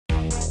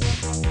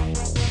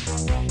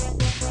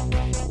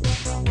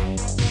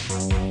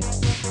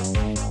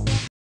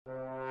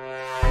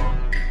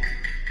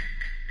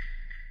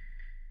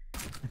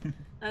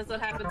That's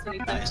what happens when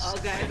you play. Oh,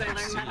 guys, I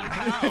learned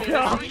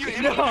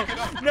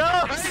that.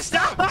 No,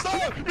 stop!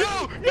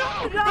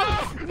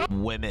 No!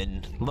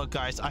 Women. Look,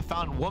 guys, I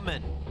found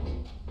woman.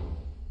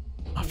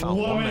 I found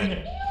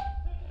woman.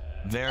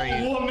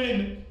 Very.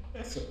 Woman.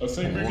 I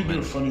think we could do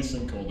a funny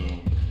sinkhole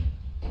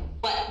though.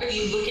 What are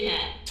you looking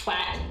at,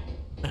 twat?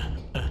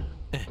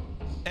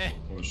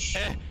 Oh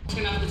shit.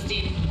 Turn off the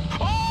steam.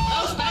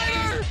 Oh,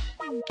 spider!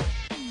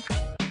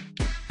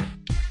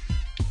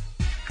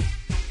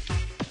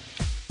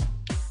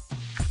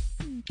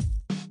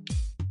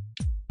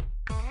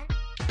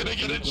 Can I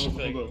get it?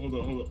 Hold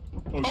on.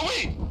 Okay. Oh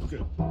wait!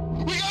 Okay.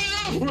 We got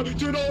enough!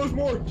 $2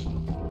 more!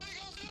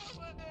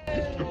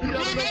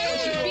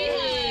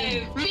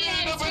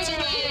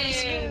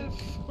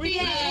 We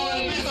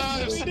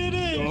did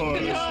it!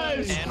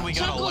 and we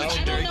got a Chuckles, I don't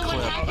legendary know what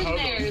clip. happened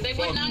there. They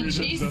would not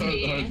chase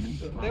me.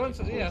 They went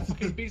to, yeah,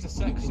 because bees are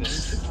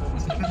sexist.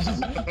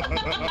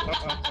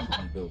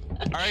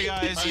 Alright,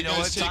 guys, you know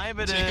what time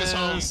it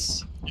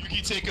is.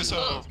 Yuki, take us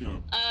home.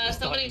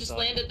 Somebody just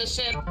landed the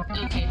ship.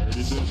 Okay. I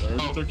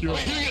already took you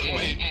off.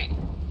 Wait.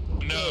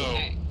 No.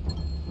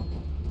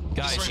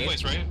 Guys, This is the right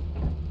place, right?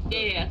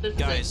 Yeah, this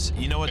guys, is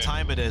you know what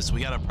time it is.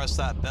 We gotta press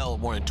that bell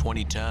more than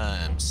 20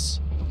 times.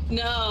 it.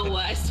 No,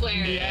 I swear.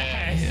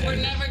 Yes. We're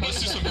never gonna.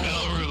 Let's do some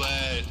bell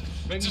roulette.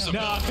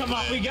 No, come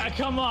on,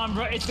 come on,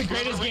 bro. It's the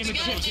greatest game of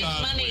Guys, chicken.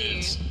 it's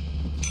money.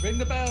 Ring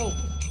the bell.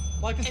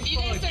 Like and If you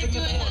guys start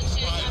doing that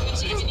shit, I'm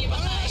gonna leave you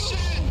behind.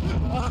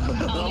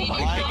 I'll leave you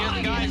Like behind.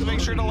 it, guys. Make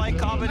sure to like,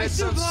 comment, and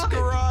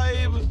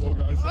subscribe.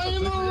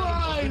 I'm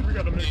alive! We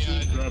gotta make sure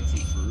he grabs it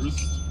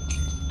first.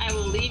 I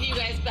will leave you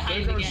guys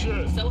behind Take our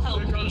again. shit. So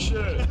help Take our me.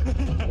 shit.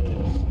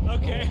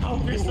 Okay,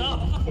 help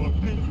yourself.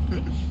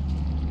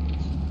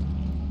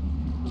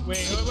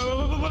 Wait,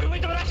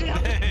 don't actually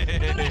help me.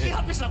 Don't actually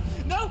help yourself.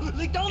 No,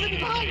 like, don't leave me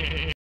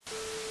behind.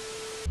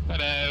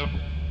 Hello.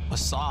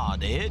 Assad,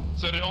 dude.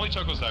 So did only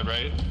Chuckles die,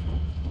 right?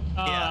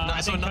 Yeah, no,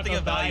 I so think nothing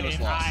of Chuckles value was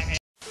died lost.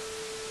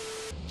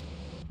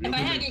 If I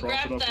hadn't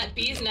grabbed that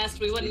bee's nest,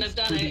 we wouldn't have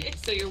done it.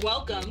 So you're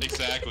welcome.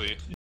 Exactly.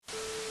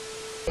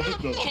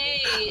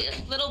 Hey,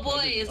 little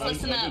boys,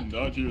 listen I up. did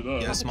not hear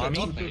that. Yes,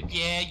 mommy.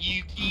 Yeah,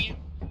 Yuki.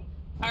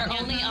 Our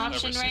only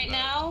option said right that.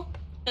 now,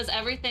 because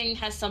everything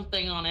has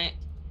something on it,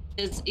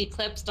 is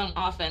eclipsed on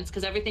offense,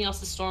 because everything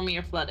else is stormy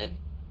or flooded.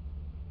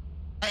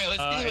 Alright,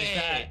 let's do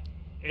it.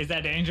 Is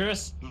that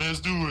dangerous? Let's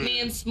do it.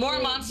 Means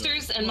more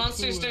monsters and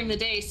monsters during the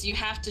day, so you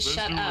have to Let's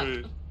shut do up,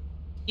 it.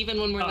 even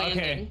when we're Oh, okay.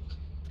 landing.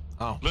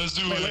 Oh. Let's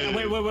do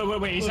it.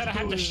 Wait. You said I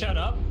have to shut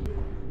up?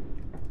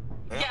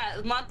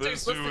 Yeah, monsters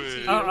Let's do listen to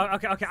it. you. Oh,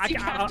 okay. You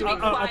have to be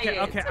quiet.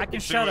 Okay. I can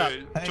shut up.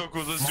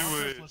 Chuckles, let's do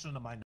it.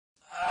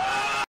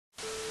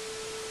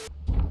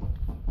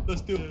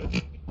 Let's do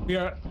it.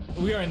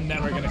 We are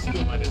never gonna see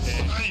the light of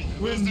day.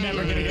 We're Let's do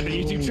never gonna get the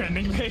it. YouTube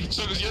trending page.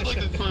 Chuckles, you had like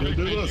the perfect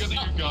face. You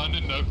got the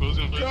Ugandan knuckles.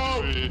 And let's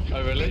do it.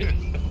 Oh, really?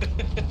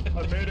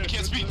 I made it.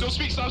 Can't speak. Don't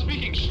speak. Stop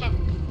speaking. Shut up.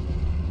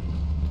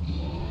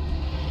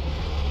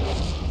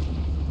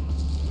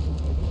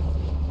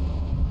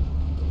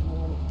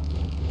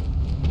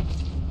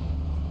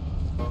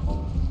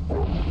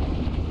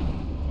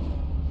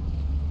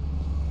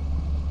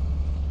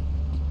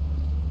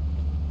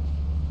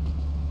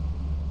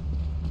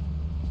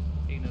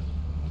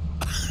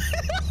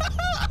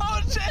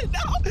 Oh shit!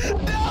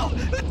 No!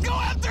 Go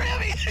after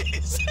him!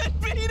 He said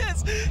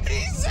penis!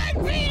 He said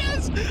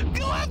penis!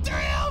 Go after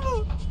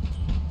him!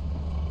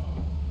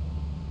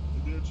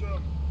 Dear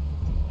Chuck.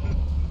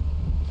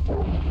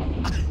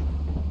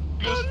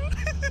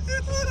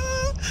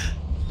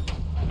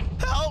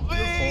 Help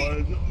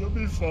me! You'll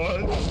be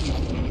fine.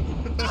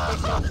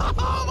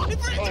 My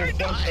friends are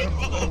dying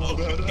below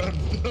me!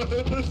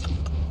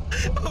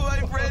 My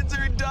friends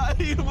are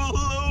dying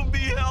below me!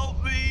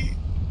 Help me!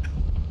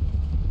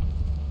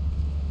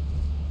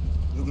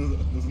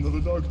 There's another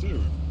dog too.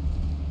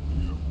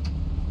 There you go.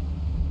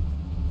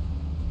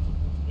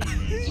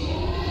 Anyways.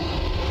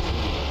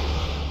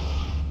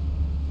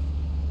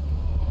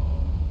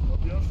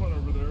 Hope you have fun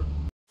over there.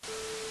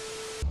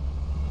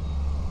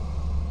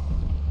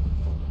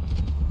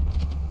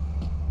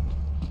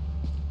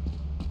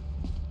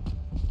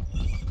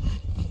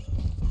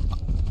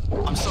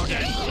 I'm so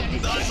dead! I'm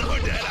so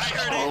dead! I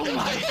heard it! Oh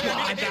my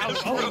god, that was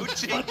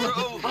approaching,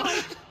 bro!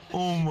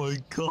 Oh my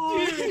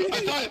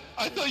god!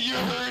 I thought you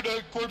heard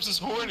Corpse's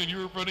horn and you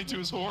were running to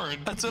his horn.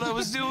 That's what I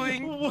was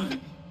doing!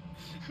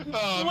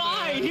 Oh,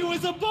 Why? man. He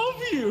was above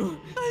you.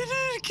 I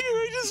didn't care,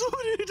 I just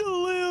wanted to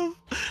live!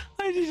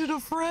 I needed a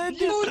friend!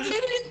 You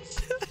didn't.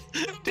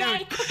 Dude,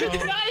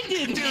 I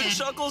did. dude,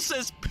 Chuckles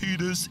says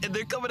penis, and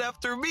they're coming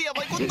after me. I'm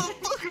like, what the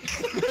fuck?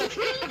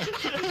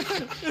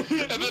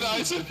 And then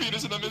I said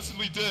penis and I'm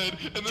instantly dead.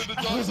 And then the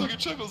dog's looking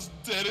Chuckles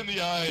dead in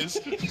the eyes.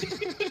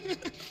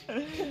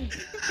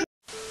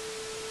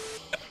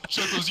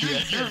 Chuckles, your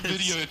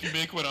video, if you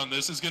make one on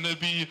this, is gonna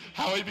be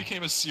how I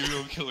became a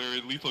serial killer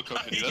in Lethal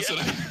Company. That's what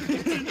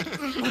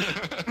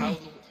I.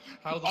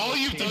 How how the All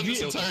you've done this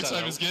killed entire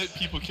time is themselves. get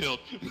people killed.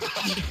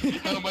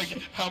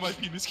 how my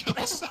penis killed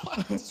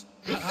themselves.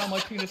 How my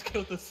penis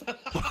killed the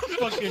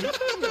fucking.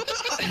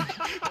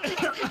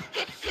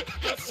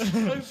 So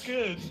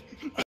good.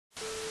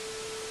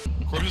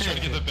 Corbin's trying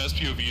to get the best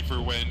POV for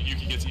when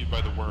Yuki gets eaten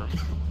by the worm.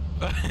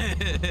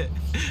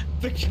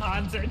 The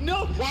concept.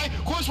 No! Why?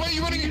 Corbs, why are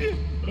you running?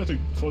 I take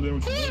full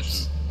damage from that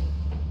Corbs!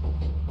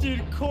 shit.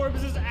 Dude,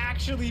 Corbs is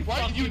actually Why?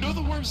 fucking... You know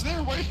the worm's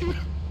there. Why are you?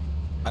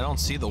 I don't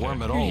see the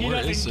worm at all. He Where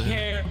is doesn't it?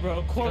 care,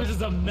 bro. Corbs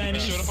is a It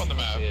menace. showed up on the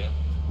map. Yeah,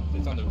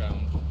 it's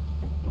underground.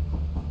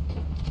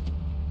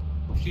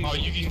 Oh,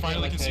 Yuki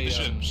finally can see the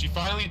ship. She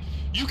finally.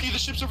 Yuki, the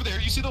ship's over there.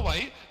 You see the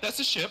light? That's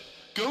the ship.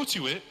 Go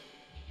to it.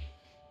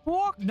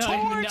 Walk No.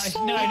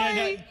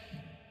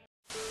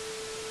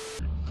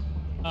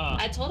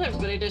 I told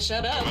everybody to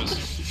shut up.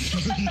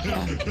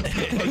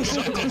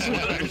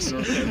 Sputters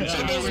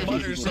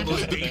are the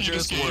most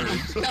dangerous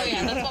words. Oh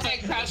yeah, that's why I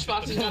crouched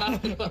walked and got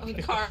off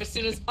the car as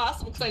soon as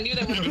possible because I knew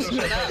they wouldn't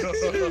shut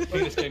up.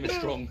 Penis game is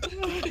strong.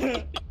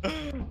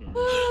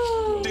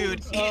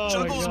 Dude,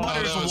 Chuckles God.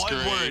 mutters That was one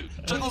great. word.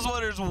 Chuckles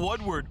mutters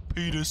one word,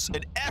 penis,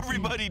 and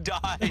everybody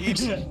died.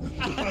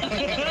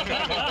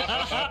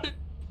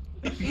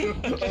 I'm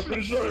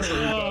pretty sure I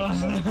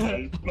heard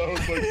that. And I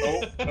was like,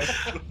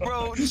 oh.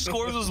 Bro,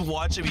 Scores was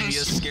watching me be a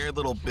scared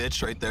little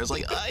bitch right there. It's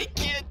like, I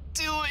can't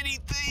do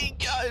anything.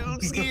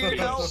 I'm scared.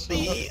 Help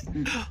me.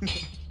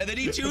 And then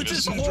he toots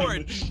his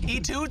horn. He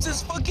toots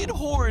his fucking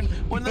horn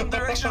when the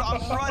direction I'm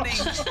running.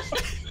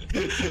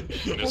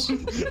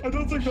 I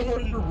don't think that's why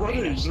you're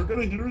running. They're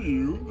gonna hear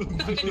you.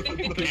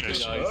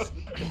 Penis.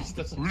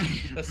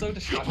 That's so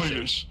distracting.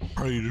 Penis.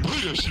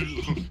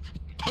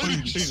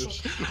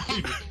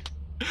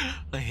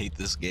 I hate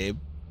this game.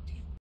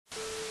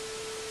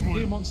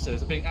 New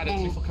monsters are being added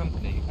to for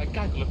company. A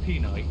gaggle of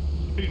peanut.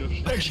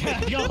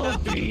 Gaggle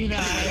of peanut.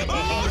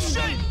 Oh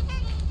shit!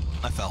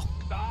 I fell.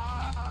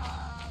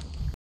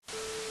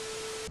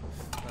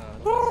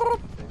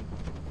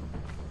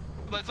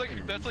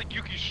 That's like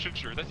Yuki's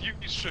shusher. That's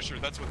Yuki's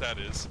shusher. That's what that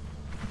is.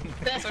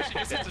 That's how she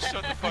gets him to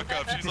shut the fuck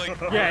up. She's like,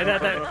 Yeah,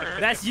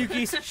 that's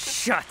Yuki's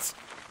shut.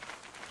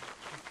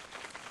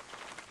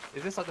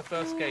 Is this like the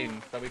first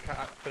game that we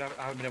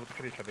haven't been able to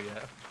kill each other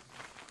yet?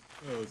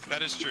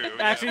 that is true.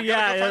 Actually,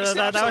 Yeah,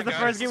 that was the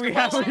first game we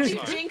had. Why don't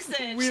you jinx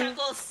it, We-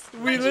 Chuckles? We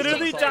Why'd you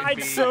literally jinx it?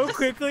 died so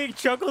quickly,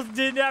 Chuckles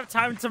didn't have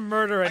time to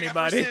murder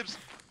anybody.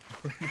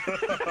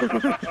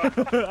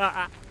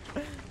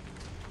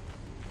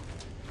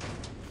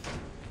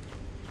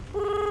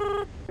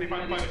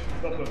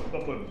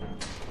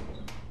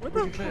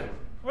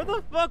 Where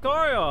the fuck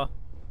are y'all?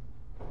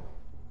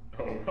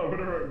 Oh, I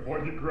wonder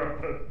why you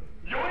grab that.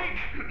 Yoink!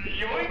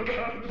 Yoink!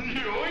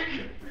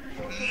 Yoink!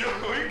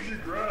 Yoink! You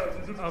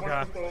grab, you just Okay.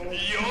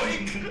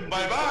 Yoink!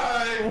 Bye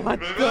bye! What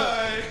Bye the?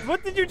 bye!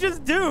 What did you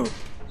just do?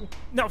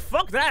 No,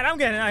 fuck that. I'm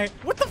getting out.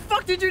 What the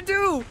fuck did you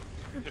do?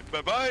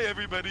 Bye bye,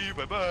 everybody!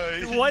 Bye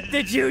bye! What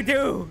did you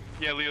do?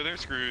 Yeah, Leo, they're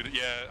screwed.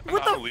 Yeah.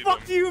 What I'll the leave fuck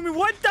them. do you mean?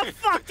 What the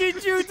fuck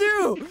did you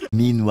do?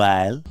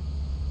 Meanwhile.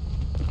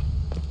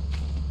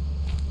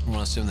 I'm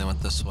gonna assume they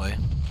went this way.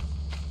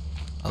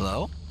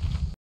 Hello?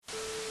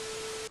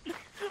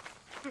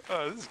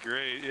 Oh, this is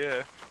great.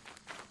 Yeah.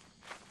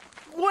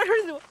 What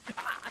are the...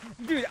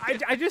 Dude,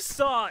 I just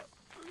saw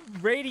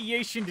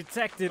radiation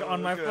detected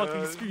on my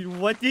fucking God. screen.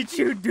 What did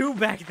you do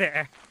back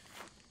there?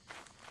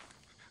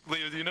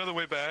 Leo, do you know the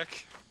way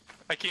back?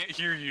 I can't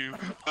hear you.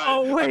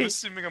 Oh, I'm wait.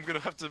 assuming I'm gonna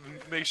have to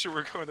make sure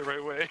we're going the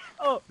right way.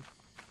 Oh.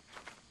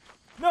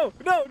 No,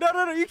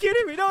 you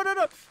kidding me? No.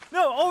 No,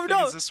 oh I think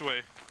no. it's this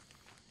way.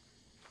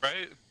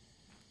 Right?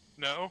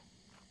 No?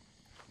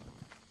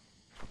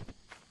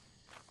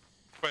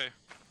 Wait.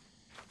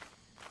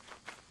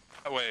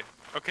 That way.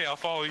 Okay, I'll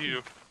follow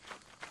you.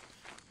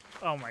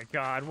 Oh my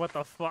god, what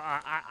the fuck?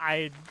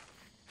 I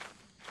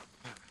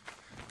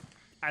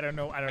don't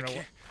know, I don't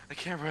know. I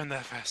can't run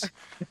that fast.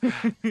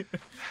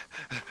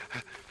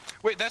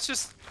 Wait, that's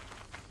just...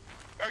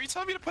 Are you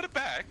telling me to put it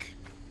back?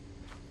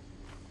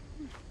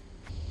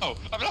 Oh,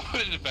 I'm not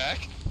putting it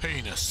back.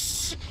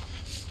 Penis.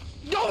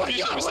 Oh my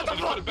You god, told me what the to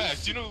put fuck? it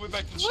back. Do you know the way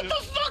back to the What ship?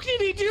 the fuck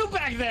did he do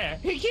back there?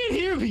 He can't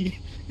hear me.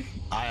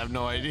 I have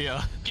no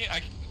idea.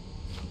 I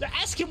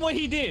Ask him what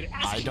he did.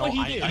 Ask him what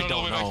he did. you know the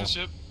don't way back to know. the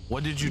ship?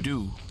 What did you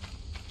do?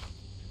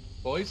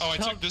 Boys? Oh, I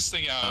took this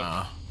thing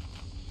out.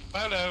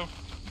 Hello.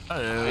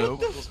 Hello.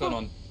 What's going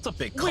on? It's a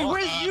big Wait, car.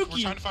 where's We're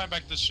Yuki? trying to find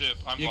back the ship.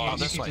 I'm Yuki,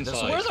 lost. this way, Yuki's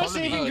this inside. way. Where's our Follow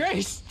me. saving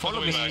grace?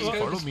 Follow me,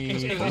 Follow me.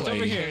 It's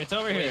over here. It's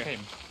over Where you here. came?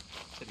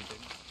 Said you did.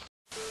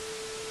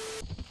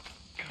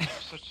 God,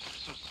 I'm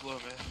so slow,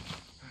 man.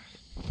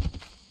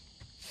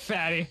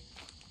 Fatty.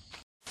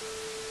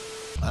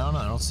 I don't know.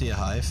 I don't see a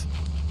hive.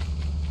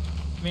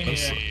 Me neither.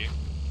 Hey.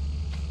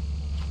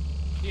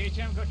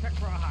 DHM, go check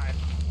for a hive.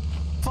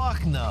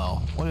 Fuck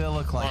no. What do I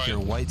look like? Alright. Your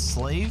white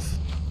slave?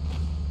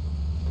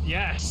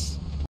 Yes.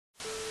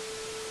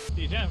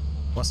 DHM,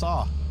 What's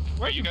all?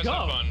 where'd you You guys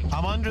have go? fun.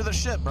 I'm under the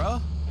ship,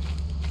 bro.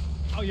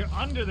 Oh, you're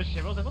under the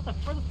ship. I was like,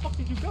 where the fuck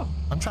did you go?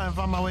 I'm trying to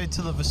find my way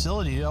to the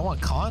facility, dude. I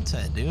want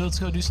content, dude. Let's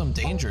go do some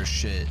dangerous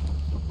shit.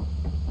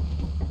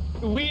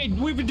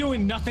 We've been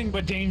doing nothing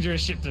but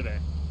dangerous shit today.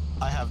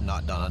 I have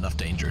not done enough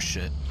dangerous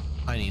shit.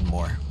 I need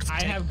more.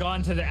 I have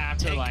gone to the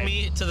afterlife. Take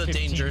me to the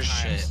 15 dangerous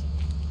times. shit.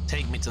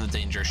 Take me to the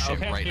dangerous shit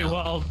right now.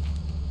 Well,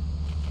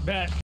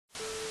 bet.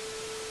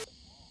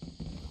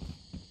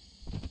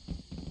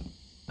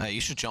 Hey,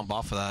 you should jump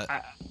off of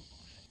that.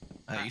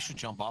 Hey, you should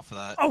jump off of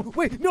that. Oh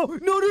wait, no!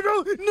 Get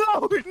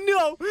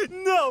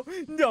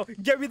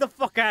me the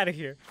fuck out of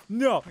here!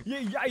 No!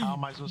 How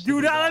am I supposed to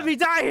Do do not that? let me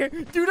die here!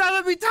 Do not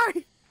let me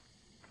die!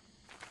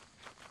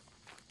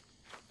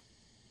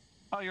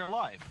 Oh, you're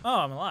alive. Oh,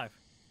 I'm alive.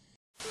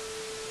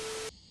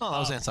 Oh, that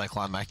was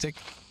anticlimactic.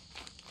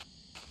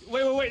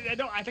 Wait.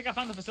 No, I think I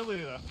found the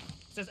facility though. It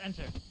says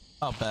enter.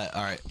 I'll bet.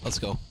 All right, let's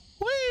go.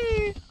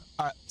 Whee!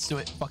 All right, let's do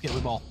it. Fuck it,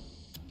 we ball.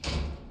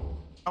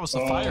 That was the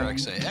fire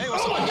exit. Hey,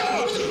 what's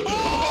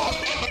up?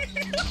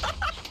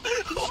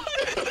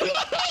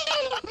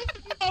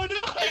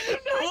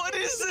 What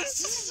is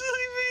this?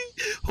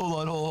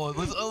 Hold on.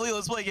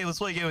 Let's play a game. Let's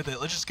play a game with it.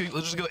 Let's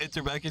just go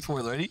enter back and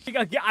forth. Ready?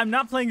 I'm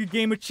not playing a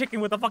game of chicken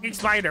with a fucking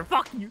spider.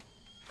 Fuck you!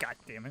 God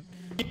damn it!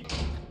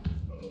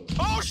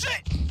 Oh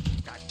shit!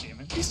 God damn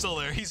it! He's still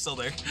there.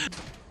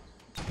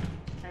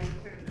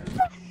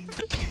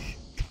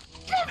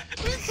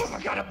 Oh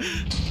my god!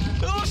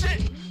 Oh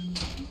shit!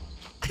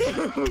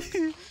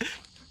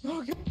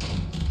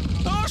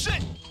 Oh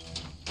shit!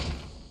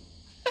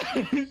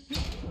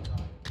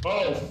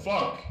 Oh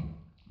fuck.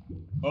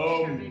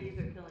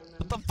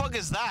 What the fuck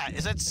is that?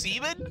 Is that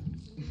semen?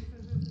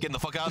 Getting the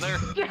fuck out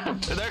of there.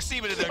 There's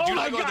semen in there. Do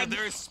not go in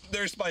there.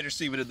 There's spider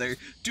semen in there.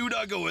 Do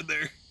not go in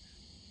there.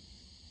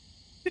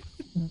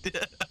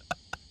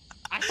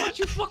 I thought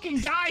you fucking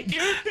died,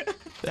 dude.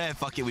 Hey,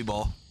 fuck it, we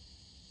ball.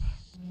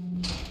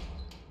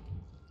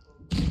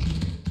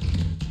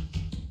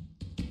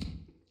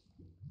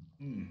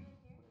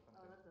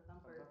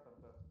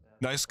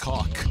 Nice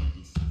cock.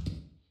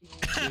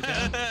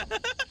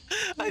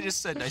 I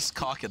just said nice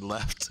cock and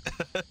left.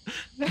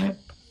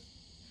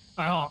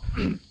 Oh.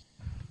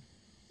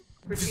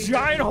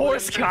 Giant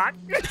horse cock.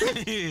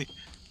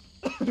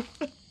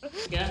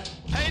 Yeah.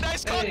 Hey,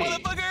 nice cock,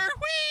 motherfucker!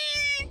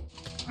 Whee!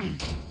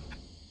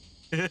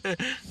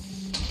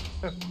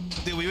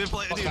 Dude, we've been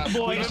playing. We've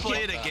been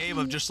playing a game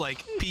of just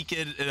like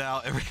peeking it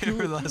out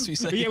every last few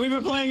seconds. Yeah, we've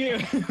been playing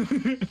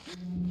it.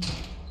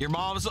 Your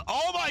mom's.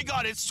 Oh my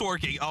god, it's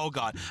twerking. Oh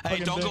god. Hey,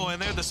 Fucking don't thing. go in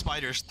there. The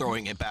spider's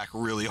throwing it back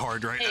really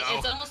hard right Hey, now.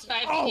 it's almost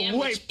 5 Oh, p.m.,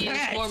 wait, which means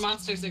Pat. more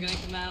monsters are gonna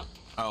come out.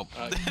 Oh,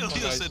 Leo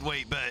guys. said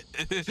wait, bet.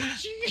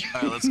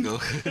 All right, let's go.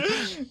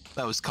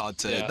 That was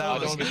content. Yeah, I that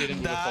don't was wanna get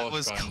into a that false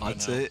was crime right now.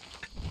 content.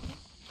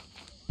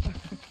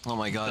 Oh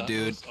my god,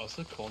 dude. That was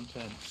also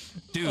content.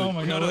 Dude, Oh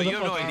my no, God, no, what you the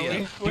have no fuck are idea. we?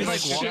 We We're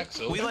like like walk,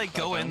 Jackson. we like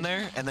go in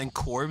there, and then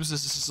Corbs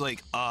is just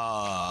like,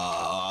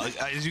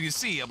 as you can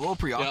see, I'm a little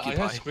Yeah, I heard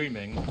preoccupied.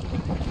 screaming.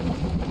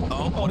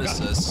 Oh, what is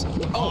this?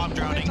 Oh, I'm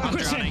drowning. I'm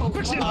drowning.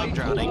 I'm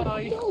drowning.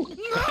 No,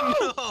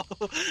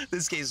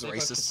 this game's They both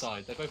racist.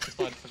 decide. They both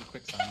decided for the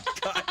quicksand.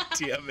 God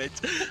damn it!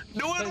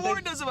 No one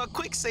warned us about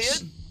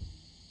quicksand.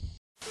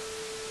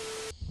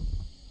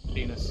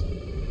 Penis.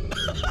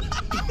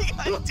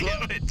 God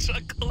damn it,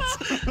 Chuckles!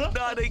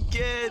 Not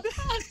again.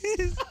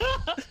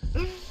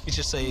 You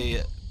should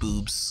say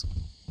boobs.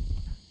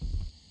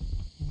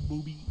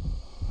 Booby.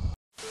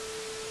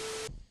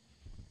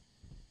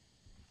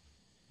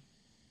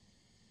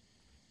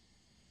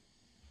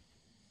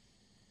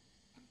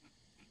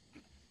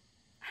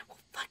 I will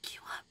fuck you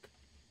up.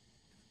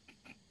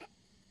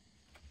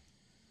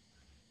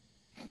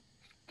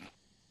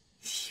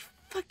 You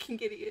fucking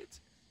idiot.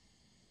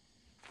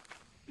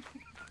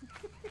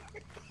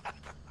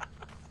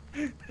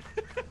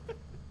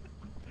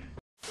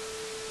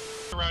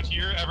 Around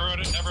here, everyone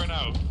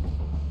out.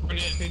 Run in.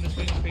 Penis, penis,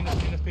 penis,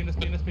 penis, penis,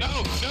 penis,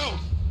 penis. No!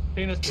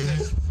 Penis,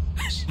 penis.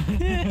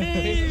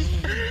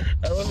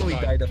 I love how we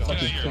died to Get fucking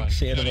outta here.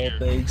 quicksand of Get all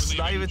outta here. things.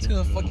 Not even to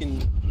a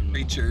fucking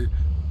creature.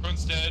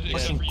 Everyone's dead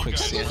except Fucking for you guys.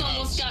 quicksand. This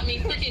almost got me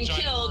freaking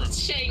Giant killed, room.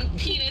 shaying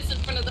penis in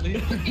front of the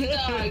freaking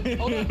dog.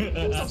 Oh no,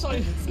 stop,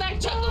 sorry. Smack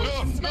Chuckles!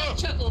 No, Smack no.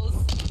 Chuckles!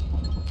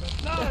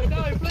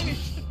 No,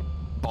 please.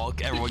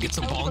 Bonk. Everyone gets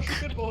a Oh, bonk.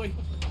 that's a good boy.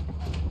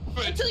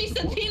 Until you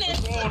said penis!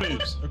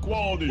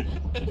 Equality.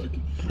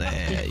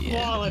 Yeah.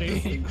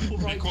 Quality.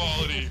 Right,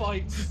 Equality.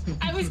 Fights.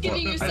 I was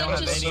giving you I don't such have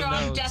a any strong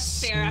notes. death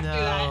stare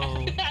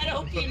after that. I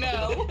hope you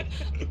know.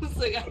 I was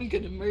like, I'm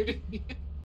gonna murder you.